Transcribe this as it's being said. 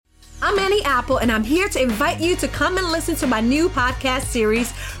I'm Annie Apple, and I'm here to invite you to come and listen to my new podcast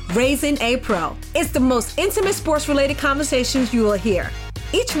series, Raising a Pro. It's the most intimate sports-related conversations you will hear.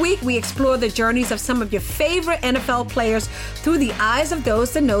 Each week, we explore the journeys of some of your favorite NFL players through the eyes of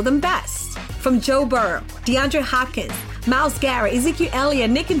those that know them best. From Joe Burrow, DeAndre Hopkins, Myles Garrett, Ezekiel Elliott,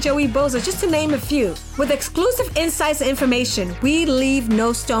 Nick and Joey Bosa, just to name a few. With exclusive insights and information, we leave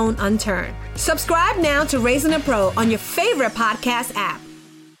no stone unturned. Subscribe now to Raising a Pro on your favorite podcast app.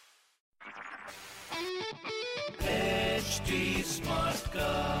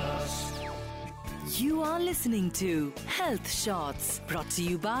 You are listening to Health Shots, brought to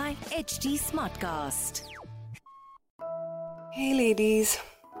you by HT Smartcast. Hey ladies,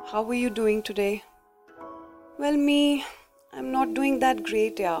 how are you doing today? Well, I'm not doing that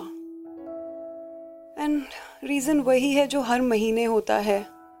great, yeah. And reason वही है जो हर महीने होता है.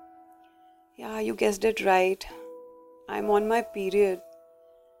 Yeah, you guessed it right. I'm on my period.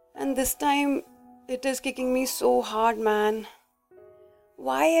 And this time, it is kicking me so hard, man.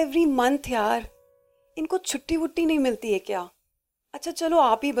 Why every month, यार? इनको छुट्टी वुट्टी नहीं मिलती है क्या? अच्छा चलो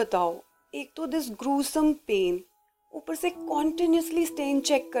आप ही बताओ. एक तो दिस ग्रूसम पेन, ऊपर से continuously स्टेन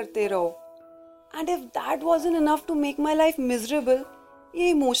चेक करते रहो. And if that wasn't enough to make my life miserable, ये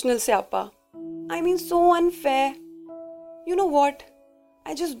इमोशनल स्यापा. I mean, so unfair. You know what?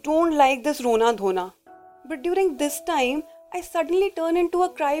 I just don't like this Rona Dhona. But during this time, I suddenly turn into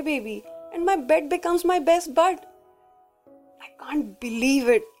a crybaby and my bed becomes my best bud. I can't believe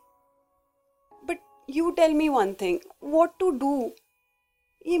it. But you tell me one thing, what to do?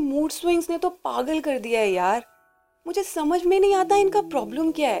 ये mood swings ने तो पागल कर दिया है यार. मुझे समझ में नहीं आता इनका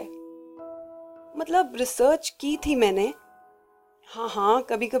प्रॉब्लम क्या है. मतलब रिसर्च की थी मैंने. हाँ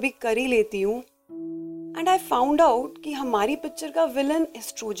कभी कभी कर ही लेती हूँ. And I found out कि हमारी पिक्चर का विलन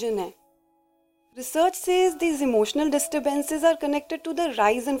एस्ट्रोजन है. Research says these emotional disturbances are connected to the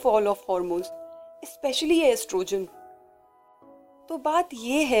rise and fall of hormones, especially estrogen. तो बात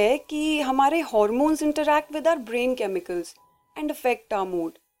ये है कि हमारे hormones interact with our brain chemicals and affect our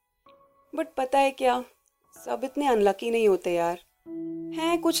mood. But पता है क्या? सब इतने unlucky नहीं होते यार.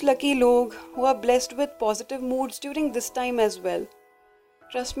 हैं कुछ lucky लोग who are blessed with positive moods during this time as well.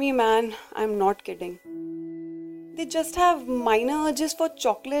 Trust me, man, I'm not kidding. They just have minor urges for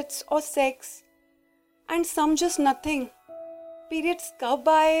chocolates or sex. And some just nothing. Periods कब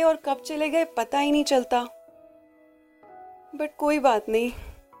आए और कब चले गए पता ही नहीं चलता. But कोई बात नहीं.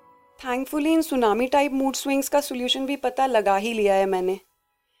 Thankfully इन tsunami type mood swings का solution भी पता लगा ही लिया है मैंने.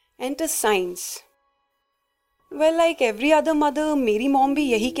 Enter science. Well, like every other mother, मेरी mom भी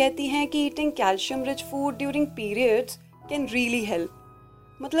यही कहती हैं कि eating calcium rich food during periods can really help.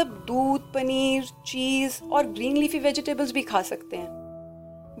 मतलब दूध, पनीर, चीज़ और ग्रीन लीफी वेजिटेबल्स भी खा सकते हैं.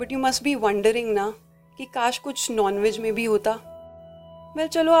 But you must be wondering ना कि काश कुछ नॉनवेज में भी होता. वेल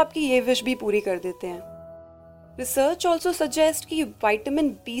चलो आपकी ये विश भी पूरी कर देते हैं. रिसर्च ऑल्सो सजेस्ट कि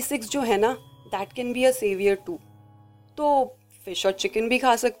विटामिन B6 जो है ना, that can be a saviour to. तो फिश और चिकन भी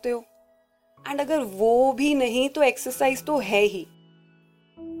खा सकते हो. एंड अगर वो भी नहीं तो एक्सरसाइज तो है ही.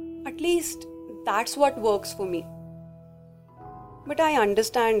 At least that's what works for me. But I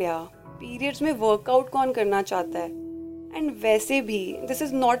understand यार, पीरियड्स में वर्कआउट कौन करना चाहता है. एंड वैसे भी this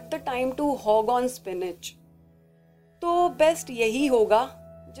is not the time to hog on spinach. तो बेस्ट यही होगा,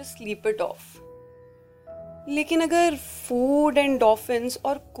 जस्ट स्लीप इट ऑफ. लेकिन अगर फूड एंडोर्फिन्स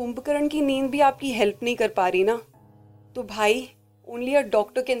और कुंभकर्ण की नींद भी आपकी हेल्प नहीं कर पा रही ना, तो भाई only a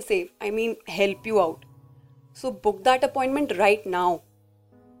doctor can save, I mean help you out. So book that appointment right now.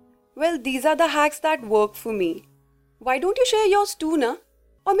 Well, these are the hacks that work for me. Why don't you share yours too, na?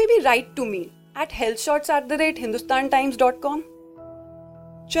 Or maybe write to me at healthshots@hindustantimes.com.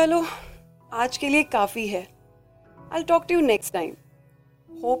 चलो, आज के लिए काफ़ी है. I'll talk to you next time.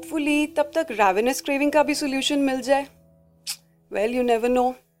 Hopefully, तब तक ravenous craving का भी solution मिल जाए. Well, you never know.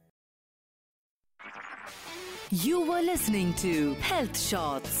 You were listening to Health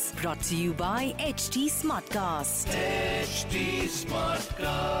Shots, brought to you by HT Smartcast. HT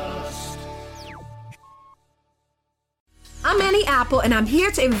Smartcast. I'm Annie Apple, and I'm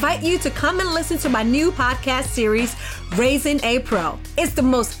here to invite you to come and listen to my new podcast series, Raising a Pro. It's the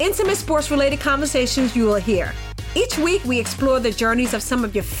most intimate sports-related conversations you will hear. Each week, we explore the journeys of some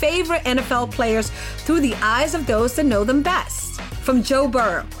of your favorite NFL players through the eyes of those that know them best. From Joe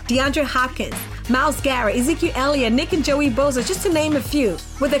Burrow, DeAndre Hopkins, Myles Garrett, Ezekiel Elliott, Nick and Joey Bosa, just to name a few.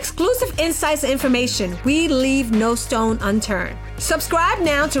 With exclusive insights and information, we leave no stone unturned. Subscribe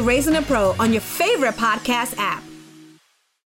now to Raising a Pro on your favorite podcast app.